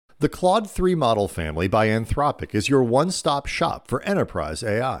The Claude 3 model family by Anthropic is your one-stop shop for enterprise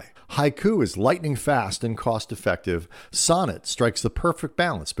AI. Haiku is lightning fast and cost-effective, Sonnet strikes the perfect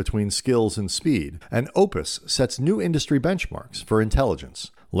balance between skills and speed, and Opus sets new industry benchmarks for intelligence.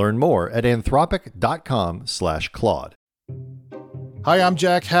 Learn more at anthropic.com/Claude. Hi, I'm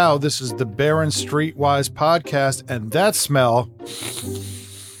Jack Howe. This is the Barron Streetwise podcast, and that smell,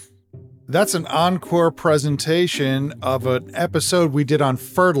 that's an encore presentation of an episode we did on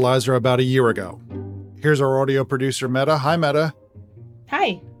Fertilizer about a year ago. Here's our audio producer, Meta. Hi, Meta.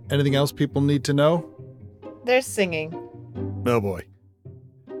 Hi. Anything else people need to know? There's singing. Oh boy.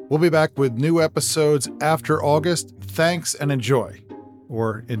 We'll be back with new episodes after August. Thanks and enjoy.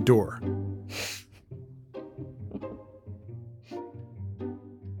 Or endure.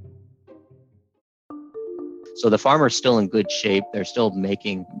 So the farmer's still in good shape. They're still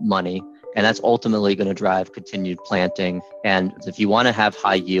making money. And that's ultimately going to drive continued planting. And if you want to have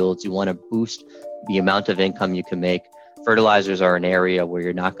high yields, you want to boost the amount of income you can make, fertilizers are an area where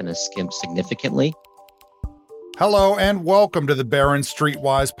you're not going to skimp significantly. Hello and welcome to the Barron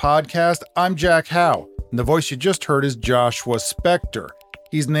Streetwise podcast. I'm Jack Howe, and the voice you just heard is Joshua Spector.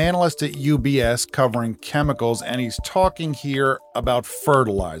 He's an analyst at UBS covering chemicals, and he's talking here about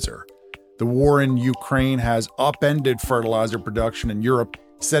fertilizer. The war in Ukraine has upended fertilizer production in Europe,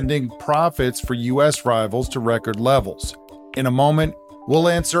 sending profits for U.S. rivals to record levels. In a moment, we'll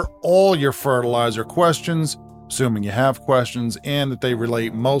answer all your fertilizer questions, assuming you have questions, and that they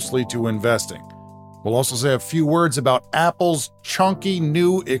relate mostly to investing. We'll also say a few words about Apple's chunky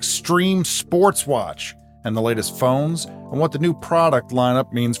new Extreme Sports Watch and the latest phones, and what the new product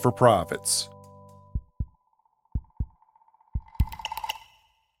lineup means for profits.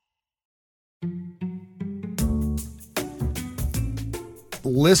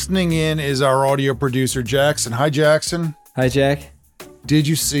 Listening in is our audio producer, Jackson. Hi, Jackson. Hi, Jack. Did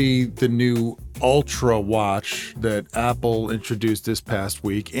you see the new Ultra watch that Apple introduced this past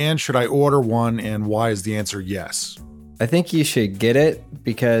week? And should I order one, and why is the answer yes? I think you should get it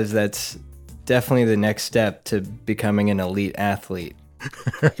because that's definitely the next step to becoming an elite athlete.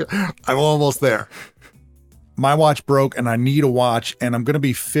 I'm almost there. My watch broke and I need a watch, and I'm going to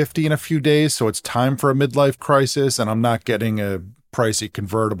be 50 in a few days, so it's time for a midlife crisis, and I'm not getting a pricey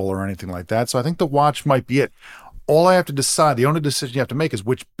convertible or anything like that. So I think the watch might be it. All I have to decide, the only decision you have to make is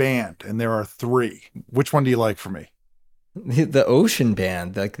which band, and there are 3. Which one do you like for me? The Ocean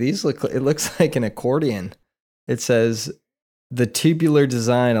Band, like these it looks like an accordion. It says the tubular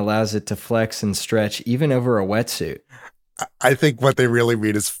design allows it to flex and stretch even over a wetsuit. I think what they really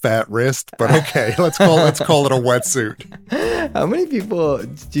mean is fat wrist, but okay, let's call it a wetsuit. How many people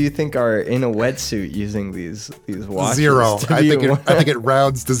do you think are in a wetsuit using these watches? 0. I think it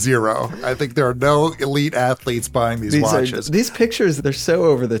rounds to 0. I think there are no elite athletes buying these watches. These pictures, they're so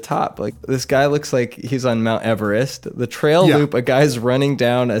over the top. Like this guy looks like he's on Mount Everest. The trail loop, a guy's running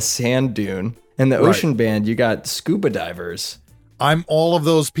down a sand dune. And the Ocean Band, you got scuba divers. I'm all of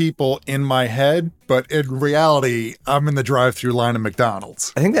those people in my head, but in reality, I'm in the drive-thru line at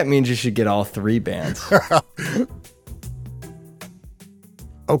McDonald's. I think that means you should get all 3 bands.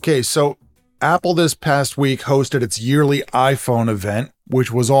 Okay, so Apple this past week hosted its yearly iPhone event,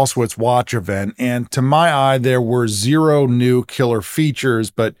 which was also its watch event. And to my eye, there were 0 new killer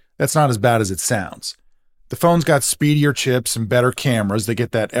features, but that's not as bad as it sounds. The phone's got speedier chips and better cameras. They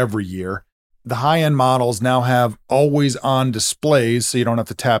get that every year. The high-end models now have always-on displays, so you don't have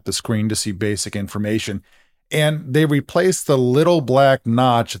to tap the screen to see basic information. And they replaced the little black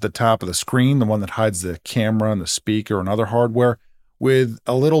notch at the top of the screen, the one that hides the camera and the speaker and other hardware, with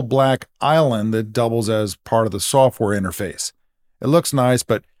a little black island that doubles as part of the software interface. It looks nice,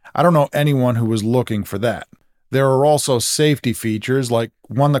 but I don't know anyone who was looking for that. There are also safety features, like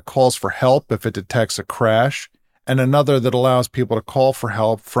one that calls for help if it detects a crash, and another that allows people to call for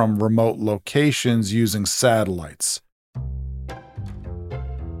help from remote locations using satellites.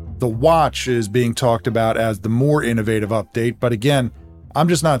 The watch is being talked about as the more innovative update, but again, I'm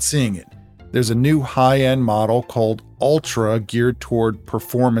just not seeing it. There's a new high-end model called Ultra geared toward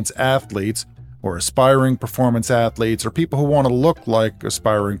performance athletes, or aspiring performance athletes, or people who want to look like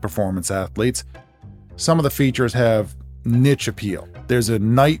aspiring performance athletes. Some of the features have niche appeal. There's a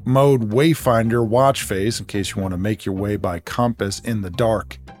night mode wayfinder watch face in case you want to make your way by compass in the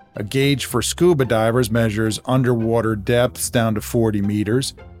dark. A gauge for scuba divers measures underwater depths down to 40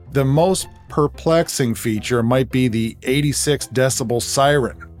 meters. The most perplexing feature might be the 86 decibel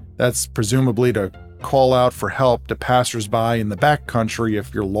siren. That's presumably to call out for help to passersby in the backcountry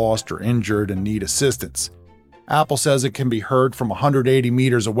if you're lost or injured and need assistance. Apple says it can be heard from 180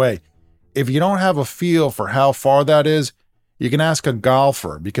 meters away. If you don't have a feel for how far that is, You can ask a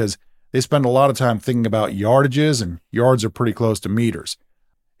golfer because they spend a lot of time thinking about yardages, and yards are pretty close to meters.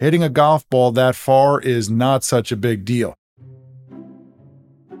 Hitting a golf ball that far is not such a big deal.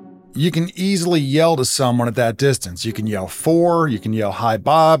 You can easily yell to someone at that distance. You can yell "4", you can yell "Hi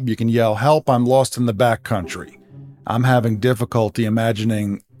Bob", you can yell "Help, I'm lost in the backcountry". I'm having difficulty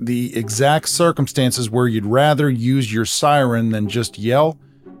imagining the exact circumstances where you'd rather use your siren than just yell,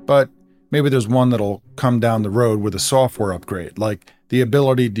 but maybe there's one that'll come down the road with a software upgrade, like the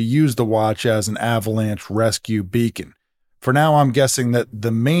ability to use the watch as an avalanche rescue beacon. For now, I'm guessing that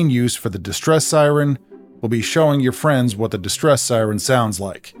the main use for the distress siren will be showing your friends what the distress siren sounds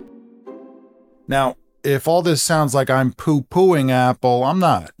like. Now, if all this sounds like I'm poo-pooing Apple, I'm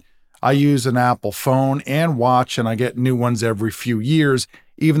not. I use an Apple phone and watch, and I get new ones every few years,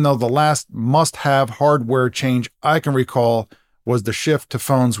 even though the last must-have hardware change I can recall was the shift to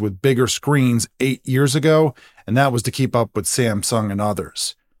phones with bigger screens 8 years ago, and that was to keep up with Samsung and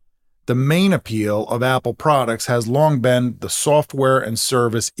others. The main appeal of Apple products has long been the software and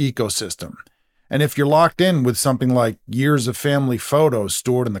service ecosystem. And if you're locked in with something like years of family photos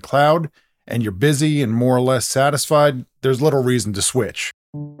stored in the cloud, and you're busy and more or less satisfied, there's little reason to switch.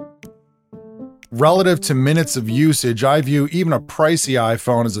 Relative to minutes of usage, I view even a pricey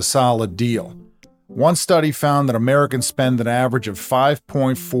iPhone as a solid deal. One study found that Americans spend an average of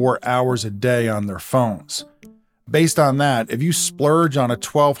 5.4 hours a day on their phones. Based on that, if you splurge on a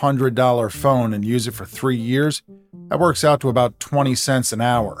 $1,200 phone and use it for 3 years, that works out to about 20 cents an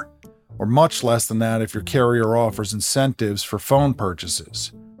hour, or much less than that if your carrier offers incentives for phone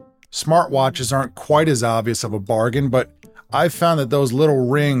purchases. Smartwatches aren't quite as obvious of a bargain, but I've found that those little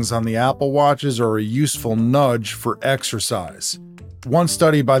rings on the Apple Watches are a useful nudge for exercise. One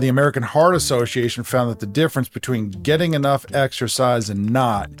study by the American Heart Association found that the difference between getting enough exercise and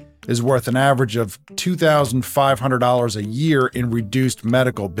not is worth an average of $2,500 a year in reduced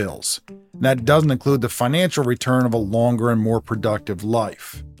medical bills. And that doesn't include the financial return of a longer and more productive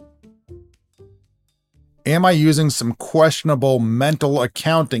life. Am I using some questionable mental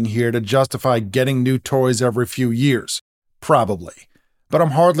accounting here to justify getting new toys every few years? Probably. But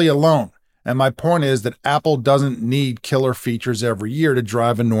I'm hardly alone, and my point is that Apple doesn't need killer features every year to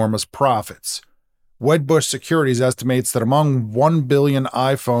drive enormous profits. Wedbush Securities estimates that among 1 billion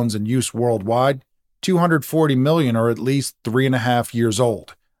iPhones in use worldwide, 240 million are at least 3.5 years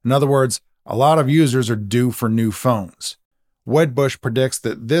old. In other words, a lot of users are due for new phones. Wedbush predicts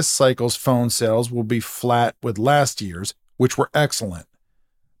that this cycle's phone sales will be flat with last year's, which were excellent.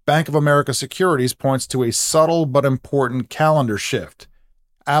 Bank of America Securities points to a subtle but important calendar shift.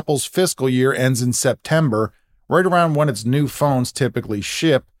 Apple's fiscal year ends in September, right around when its new phones typically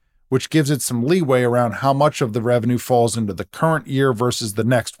ship, which gives it some leeway around how much of the revenue falls into the current year versus the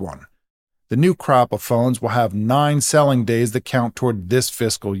next one. The new crop of phones will have 9 selling days that count toward this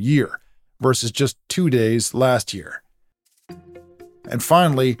fiscal year, versus just 2 days last year. And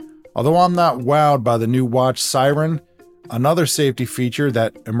finally, although I'm not wowed by the new watch siren, another safety feature,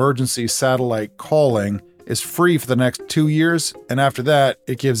 that emergency satellite calling, is free for the next 2 years, and after that,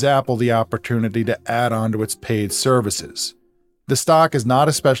 it gives Apple the opportunity to add on to its paid services. The stock is not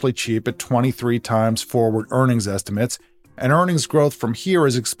especially cheap at 23 times forward earnings estimates, and earnings growth from here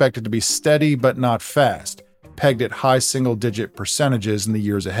is expected to be steady but not fast, pegged at high single-digit percentages in the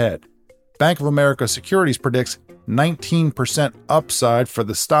years ahead. Bank of America Securities predicts 19% upside for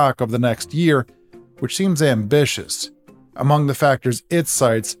the stock of the next year, which seems ambitious. Among the factors it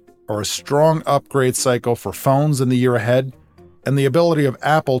cites are a strong upgrade cycle for phones in the year ahead and the ability of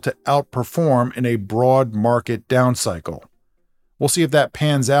Apple to outperform in a broad market down cycle. We'll see if that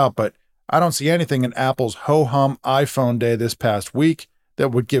pans out, but I don't see anything in Apple's ho-hum iPhone day this past week that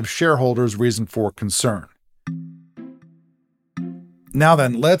would give shareholders reason for concern. Now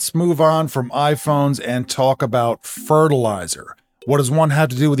then, let's move on from iPhones and talk about Fertilizer. What does one have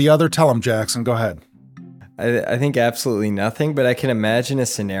to do with the other? Tell them, Jackson. Go ahead. I think absolutely nothing, but I can imagine a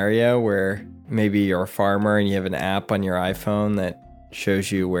scenario where maybe you're a farmer and you have an app on your iPhone that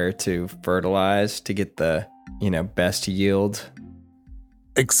shows you where to fertilize to get the, best yield.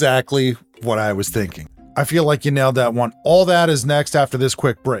 Exactly what I was thinking. I feel like you nailed that one. All that is next after this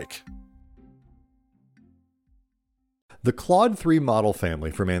quick break. The Claude 3 model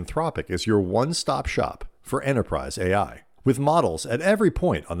family from Anthropic is your one-stop shop for enterprise AI. With models at every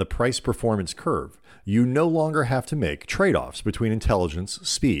point on the price-performance curve, you no longer have to make trade-offs between intelligence,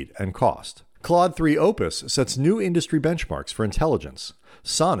 speed, and cost. Claude 3 Opus sets new industry benchmarks for intelligence.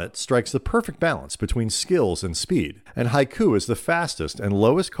 Sonnet strikes the perfect balance between skills and speed, and Haiku is the fastest and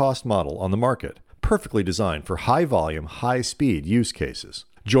lowest cost model on the market, perfectly designed for high-volume, high-speed use cases.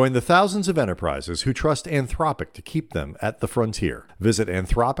 Join the thousands of enterprises who trust Anthropic to keep them at the frontier. Visit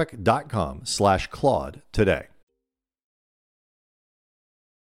anthropic.com/Claude today.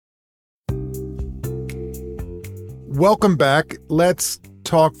 Welcome back. Let's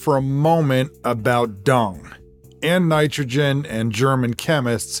talk for a moment about dung and nitrogen and German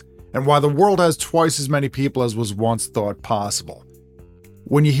chemists and why the world has twice as many people as was once thought possible.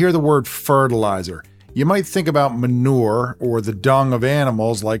 When you hear the word fertilizer, you might think about manure or the dung of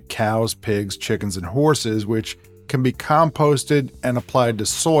animals like cows, pigs, chickens, and horses, which can be composted and applied to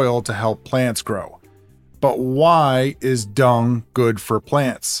soil to help plants grow. But why is dung good for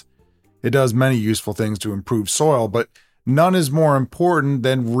plants? It does many useful things to improve soil, but none is more important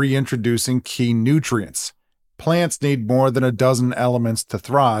than reintroducing key nutrients. Plants need more than a dozen elements to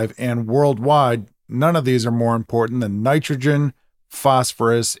thrive, and worldwide, none of these are more important than nitrogen,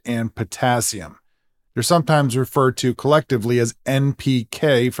 phosphorus, and potassium. They're sometimes referred to collectively as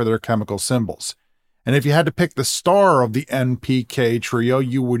NPK for their chemical symbols. And if you had to pick the star of the NPK trio,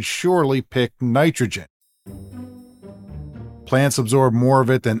 you would surely pick nitrogen. Plants absorb more of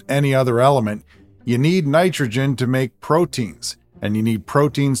it than any other element. You need nitrogen to make proteins, and you need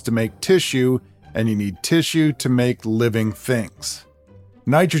proteins to make tissue, and you need tissue to make living things.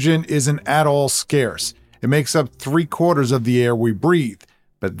 Nitrogen isn't at all scarce. It makes up 3/4 of the air we breathe,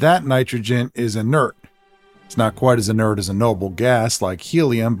 but that nitrogen is inert. It's not quite as inert as a noble gas like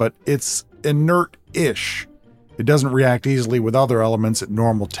helium, but it's inert-ish. It doesn't react easily with other elements at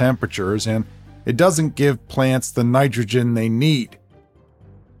normal temperatures, and it doesn't give plants the nitrogen they need.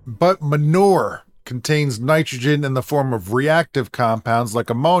 But manure contains nitrogen in the form of reactive compounds like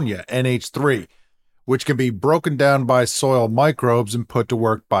ammonia, NH3, which can be broken down by soil microbes and put to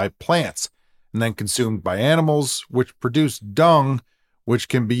work by plants, and then consumed by animals, which produce dung, which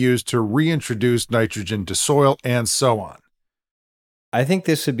can be used to reintroduce nitrogen to soil, and so on. I think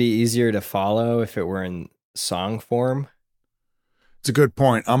this would be easier to follow if it were in song form. It's a good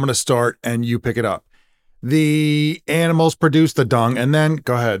point. I'm going to start and you pick it up. The animals produce the dung, and then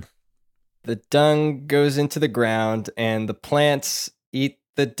go ahead. The dung goes into the ground, and the plants eat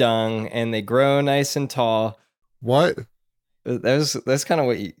the dung, and they grow nice and tall. What? That's kind of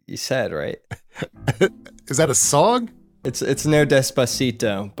what you said, right? Is that a song? It's no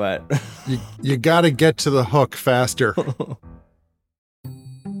Despacito, but you got to get to the hook faster.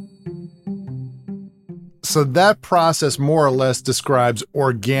 So that process more or less describes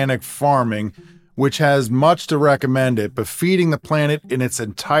organic farming, which has much to recommend it, but feeding the planet in its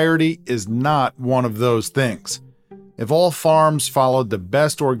entirety is not one of those things. If all farms followed the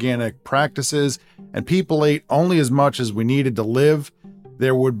best organic practices and people ate only as much as we needed to live,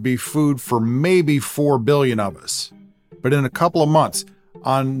 there would be food for maybe 4 billion of us. But in a couple of months,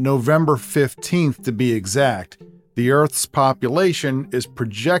 on November 15th to be exact, the Earth's population is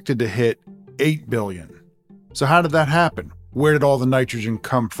projected to hit 8 billion. So how did that happen? Where did all the nitrogen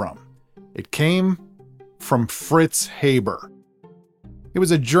come from? It came from Fritz Haber. He was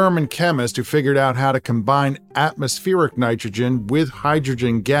a German chemist who figured out how to combine atmospheric nitrogen with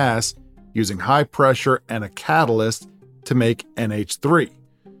hydrogen gas using high pressure and a catalyst to make NH3.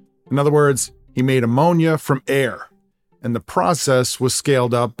 In other words, he made ammonia from air, and the process was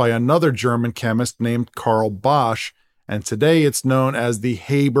scaled up by another German chemist named Carl Bosch, and today it's known as the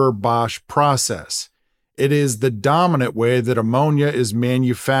Haber-Bosch process. It is the dominant way that ammonia is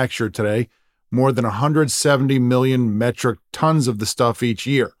manufactured today, more than 170 million metric tons of the stuff each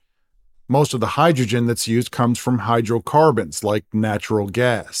year. Most of the hydrogen that's used comes from hydrocarbons, like natural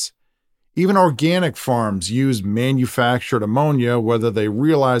gas. Even organic farms use manufactured ammonia, whether they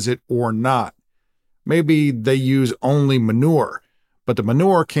realize it or not. Maybe they use only manure, but the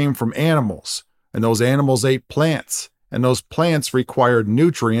manure came from animals, and those animals ate plants, and those plants required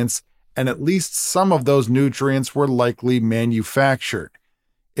nutrients, and at least some of those nutrients were likely manufactured.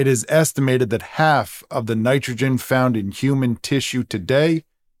 It is estimated that half of the nitrogen found in human tissue today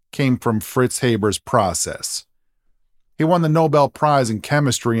came from Fritz Haber's process. He won the Nobel Prize in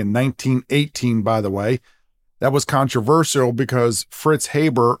Chemistry in 1918, by the way. That was controversial because Fritz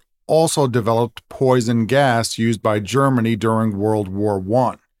Haber also developed poison gas used by Germany during World War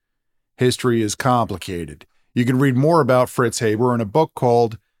I. History is complicated. You can read more about Fritz Haber in a book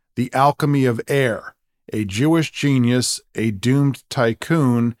called The Alchemy of Air, a Jewish genius, a doomed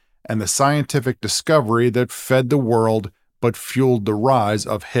tycoon, and the scientific discovery that fed the world but fueled the rise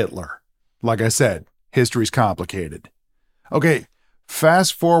of Hitler. Like I said, history's complicated. Okay,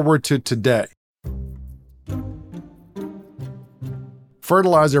 fast forward to today.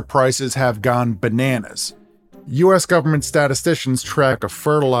 Fertilizer prices have gone bananas. U.S. government statisticians track a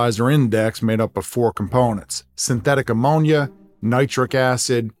fertilizer index made up of 4 components: synthetic ammonia, nitric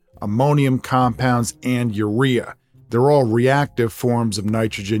acid, ammonium compounds, and urea. They're all reactive forms of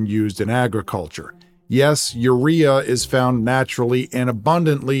nitrogen used in agriculture. Yes, urea is found naturally and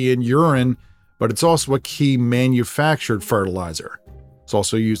abundantly in urine, but it's also a key manufactured fertilizer. It's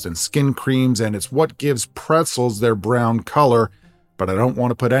also used in skin creams, and it's what gives pretzels their brown color, but I don't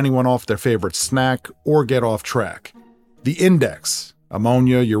want to put anyone off their favorite snack or get off track. The index,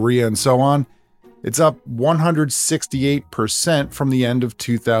 ammonia, urea, and so on, it's up 168% from the end of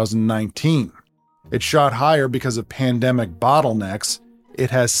 2019. It shot higher because of pandemic bottlenecks.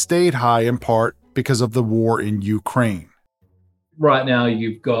 It has stayed high in part because of the war in Ukraine. Right now,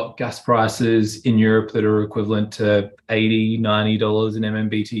 you've got gas prices in Europe that are equivalent to $80, $90 an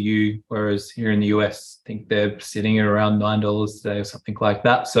MMBTU, whereas here in the US, I think they're sitting at around $9 today or something like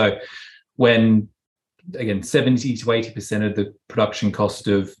that. So when, again, 70 to 80% of the production cost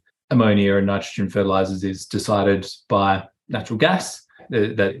of ammonia and nitrogen fertilizers is decided by natural gas,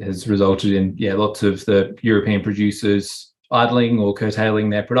 that has resulted in lots of the European producers idling or curtailing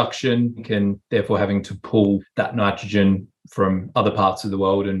their production, and therefore having to pull that nitrogen from other parts of the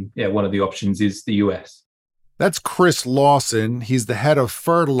world. And one of the options is the US. That's Chris Lawson. He's the head of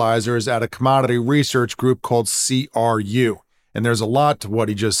fertilizers at a commodity research group called CRU. And there's a lot to what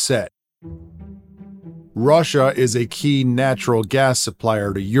he just said. Russia is a key natural gas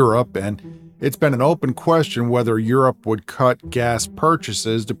supplier to Europe, and it's been an open question whether Europe would cut gas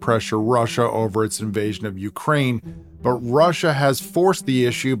purchases to pressure Russia over its invasion of Ukraine, but Russia has forced the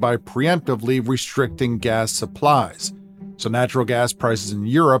issue by preemptively restricting gas supplies. So natural gas prices in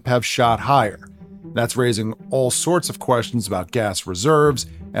Europe have shot higher. That's raising all sorts of questions about gas reserves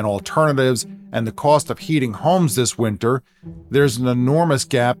and alternatives and the cost of heating homes this winter. There's an enormous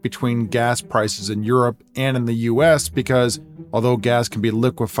gap between gas prices in Europe and in the US because although gas can be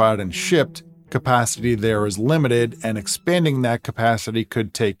liquefied and shipped, capacity there is limited, and expanding that capacity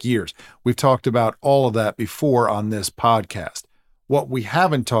could take years. We've talked about all of that before on this podcast. What we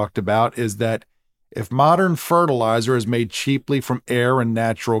haven't talked about is that if modern fertilizer is made cheaply from air and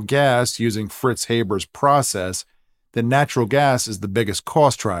natural gas using Fritz Haber's process, then natural gas is the biggest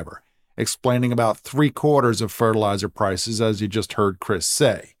cost driver, explaining about 3/4 of fertilizer prices, as you just heard Chris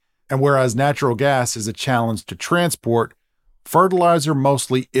say. And whereas natural gas is a challenge to transport, fertilizer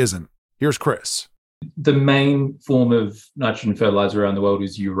mostly isn't. Here's Chris. The main form of nitrogen fertilizer around the world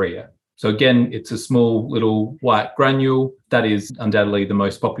is urea. So again, it's a small little white granule that is undoubtedly the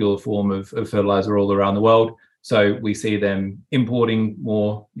most popular form of fertilizer all around the world. So we see them importing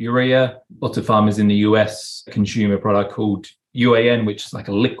more urea. Lots of farmers in the US consume a product called UAN, which is like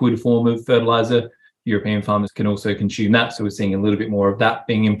a liquid form of fertilizer. European farmers can also consume that. So we're seeing a little bit more of that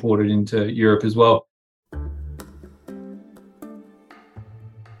being imported into Europe as well.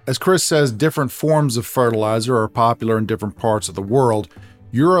 As Chris says, different forms of fertilizer are popular in different parts of the world.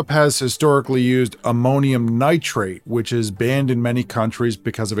 Europe has historically used ammonium nitrate, which is banned in many countries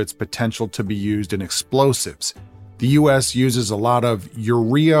because of its potential to be used in explosives. The US uses a lot of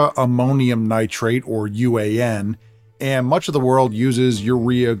urea ammonium nitrate, or UAN, and much of the world uses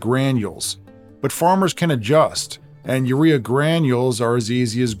urea granules. But farmers can adjust, and urea granules are as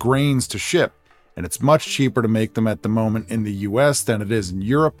easy as grains to ship, and it's much cheaper to make them at the moment in the US than it is in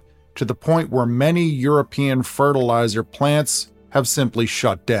Europe, to the point where many European fertilizer plants have simply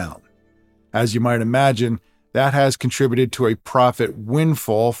shut down. As you might imagine, that has contributed to a profit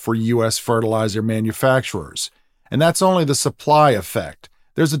windfall for US fertilizer manufacturers. And that's only the supply effect.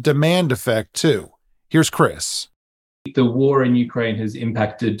 There's a demand effect too. Here's Chris. The war in Ukraine has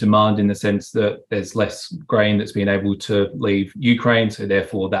impacted demand in the sense that there's less grain that's been able to leave Ukraine. So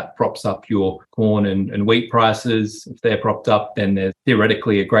therefore that props up your corn and wheat prices. If they're propped up, then there's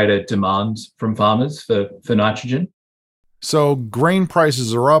theoretically a greater demand from farmers for nitrogen. So grain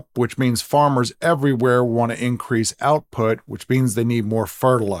prices are up, which means farmers everywhere want to increase output, which means they need more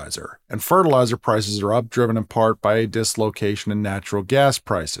fertilizer. And fertilizer prices are up, driven in part by a dislocation in natural gas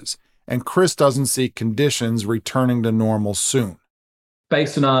prices. And Chris doesn't see conditions returning to normal soon.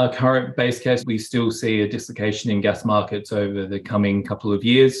 Based on our current base case, we still see a dislocation in gas markets over the coming couple of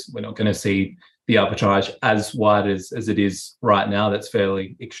years. We're not going to see the arbitrage as wide as it is right now. That's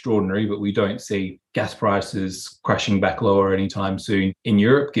fairly extraordinary, but we don't see gas prices crashing back lower anytime soon in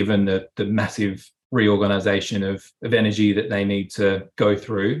Europe, given the massive reorganization of energy that they need to go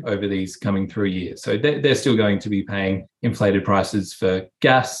through over these coming 3 years. So they're still going to be paying inflated prices for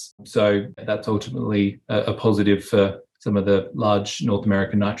gas. So that's ultimately a positive for some of the large North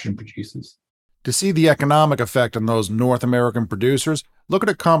American nitrogen producers. To see the economic effect on those North American producers, look at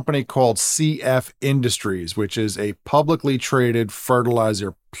a company called CF Industries, which is a publicly traded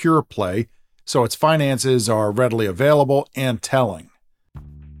fertilizer pure play. so its finances are readily available and telling.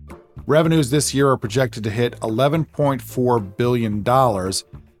 Revenues this year are projected to hit $11.4 billion,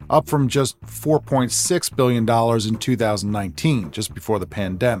 up from just $4.6 billion in 2019, just before the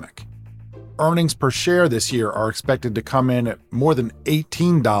pandemic. Earnings per share this year are expected to come in at more than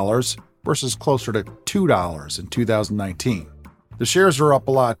 $18 versus closer to $2 in 2019. The shares are up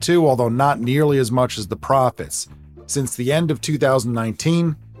a lot too, although not nearly as much as the profits. Since the end of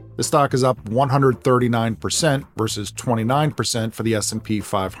 2019, the stock is up 139% versus 29% for the S&P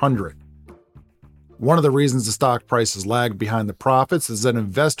 500. One of the reasons the stock price has lagged behind the profits is that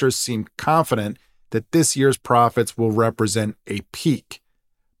investors seem confident that this year's profits will represent a peak.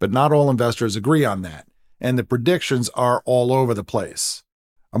 But not all investors agree on that, and the predictions are all over the place.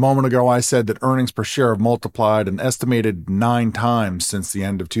 A moment ago, I said that earnings per share have multiplied an estimated 9 times since the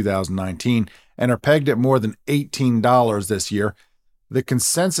end of 2019 and are pegged at more than $18 this year. The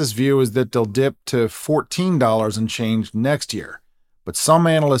consensus view is that they'll dip to $14 and change next year, but some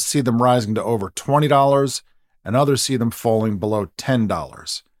analysts see them rising to over $20 and others see them falling below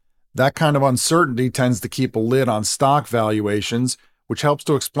 $10. That kind of uncertainty tends to keep a lid on stock valuations, which helps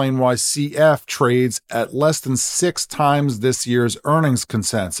to explain why CF trades at less than 6 times this year's earnings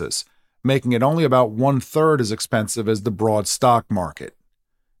consensus, making it only about 1/3 as expensive as the broad stock market.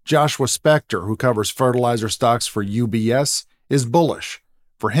 Joshua Spector, who covers fertilizer stocks for UBS, is bullish.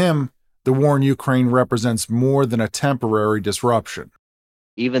 For him, the war in Ukraine represents more than a temporary disruption.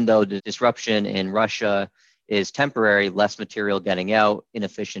 Even though the disruption in Russia is temporary, less material getting out,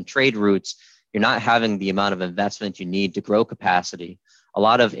 inefficient trade routes, you're not having the amount of investment you need to grow capacity. A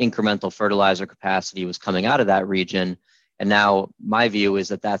lot of incremental fertilizer capacity was coming out of that region. And now my view is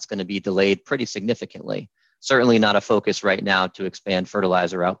that that's going to be delayed pretty significantly. Certainly not a focus right now to expand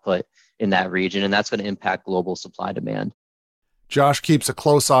fertilizer output in that region. And that's going to impact global supply demand. Josh keeps a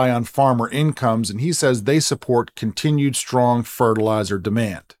close eye on farmer incomes, and he says they support continued strong fertilizer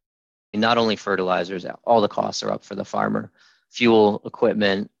demand. Not only fertilizers, all the costs are up for the farmer. Fuel,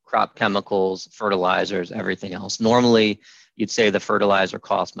 equipment, crop chemicals, fertilizers, everything else. Normally, you'd say the fertilizer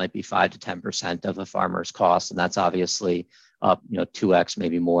cost might be 5 to 10% of a farmer's cost, and that's obviously up, 2x,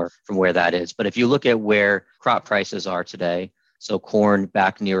 maybe more from where that is. But if you look at where crop prices are today, so corn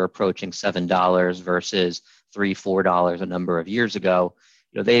back near approaching $7 versus $3, $4 a number of years ago,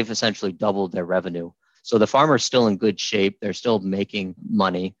 they've essentially doubled their revenue. So the farmer's still in good shape. They're still making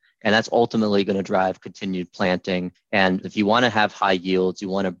money. And that's ultimately going to drive continued planting. And if you want to have high yields, you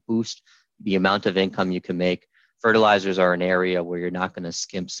want to boost the amount of income you can make, fertilizers are an area where you're not going to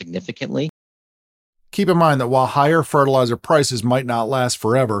skimp significantly. Keep in mind that while higher fertilizer prices might not last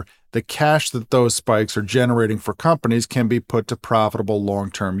forever, the cash that those spikes are generating for companies can be put to profitable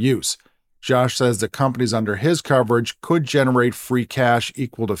long-term use. Josh says that companies under his coverage could generate free cash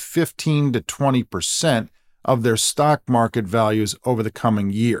equal to 15 to 20% of their stock market values over the coming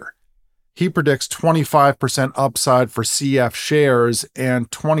year. He predicts 25% upside for CF shares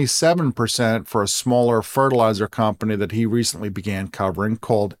and 27% for a smaller fertilizer company that he recently began covering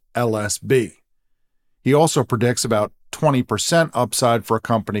called LSB. He also predicts about 20% upside for a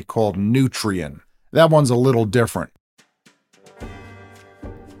company called Nutrien. That one's a little different.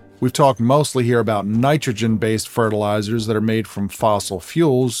 We've talked mostly here about nitrogen-based fertilizers that are made from fossil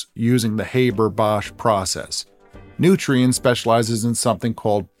fuels using the Haber-Bosch process. Nutrien specializes in something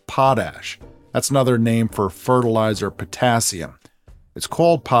called potash. That's another name for fertilizer potassium. It's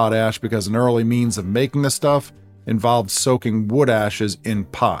called potash because an early means of making the stuff involved soaking wood ashes in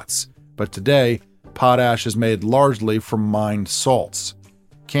pots. But today, potash is made largely from mined salts.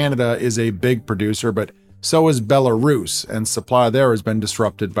 Canada is a big producer, but so is Belarus, and supply there has been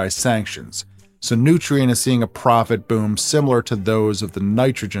disrupted by sanctions. So Nutrien is seeing a profit boom similar to those of the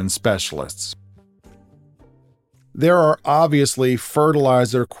nitrogen specialists. There are obviously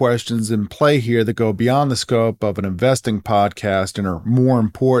fertilizer questions in play here that go beyond the scope of an investing podcast and are more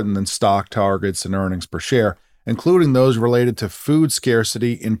important than stock targets and earnings per share, including those related to food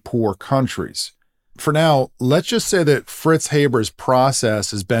scarcity in poor countries. For now, let's just say that Fritz Haber's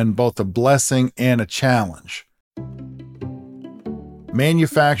process has been both a blessing and a challenge.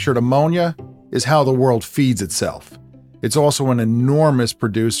 Manufactured ammonia is how the world feeds itself. It's also an enormous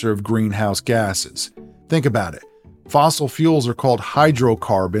producer of greenhouse gases. Think about it. Fossil fuels are called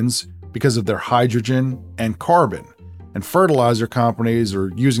hydrocarbons because of their hydrogen and carbon, and fertilizer companies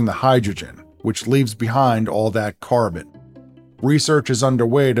are using the hydrogen, which leaves behind all that carbon. Research is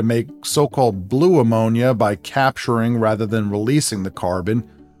underway to make so-called blue ammonia by capturing rather than releasing the carbon,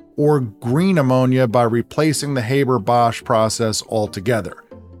 or green ammonia by replacing the Haber-Bosch process altogether.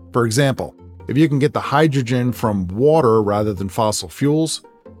 For example, if you can get the hydrogen from water rather than fossil fuels,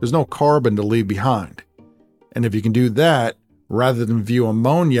 There's no carbon to leave behind. And if you can do that, rather than view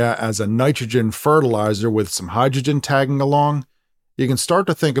ammonia as a nitrogen fertilizer with some hydrogen tagging along, you can start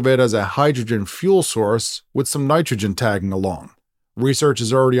to think of it as a hydrogen fuel source with some nitrogen tagging along. Research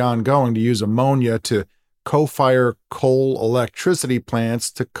is already ongoing to use ammonia to co-fire coal electricity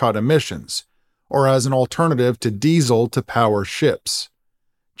plants to cut emissions, or as an alternative to diesel to power ships.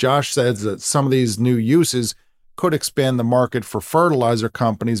 Josh says that some of these new uses could expand the market for fertilizer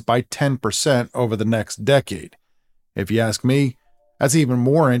companies by 10% over the next decade. If you ask me, that's even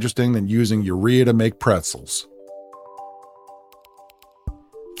more interesting than using urea to make pretzels.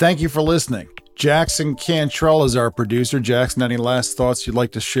 Thank you for listening. Jackson Cantrell is our producer. Jackson, any last thoughts you'd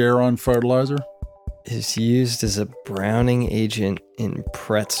like to share on fertilizer? Is used as a browning agent in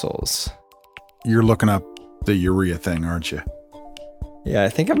pretzels. You're looking up the urea thing, aren't you? Yeah, I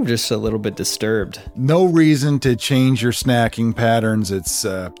think I'm just a little bit disturbed. No reason to change your snacking patterns. It's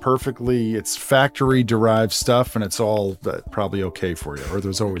it's factory-derived stuff, and it's all probably okay for you, or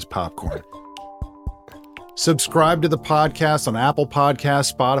there's always popcorn. Subscribe to the podcast on Apple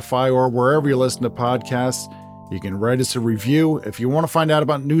Podcasts, Spotify, or wherever you listen to podcasts. You can write us a review. If you want to find out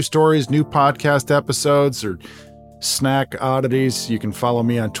about new stories, new podcast episodes, or snack oddities, you can follow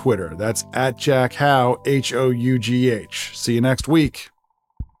me on Twitter. That's @JackHough, Hough. See you next week.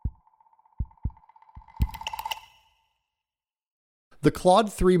 The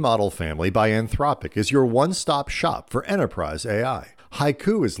Claude 3 model family by Anthropic is your one-stop shop for enterprise AI.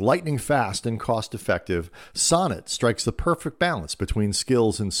 Haiku is lightning fast and cost-effective, Sonnet strikes the perfect balance between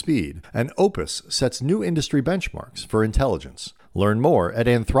skills and speed, and Opus sets new industry benchmarks for intelligence. Learn more at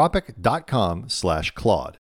anthropic.com/Claude.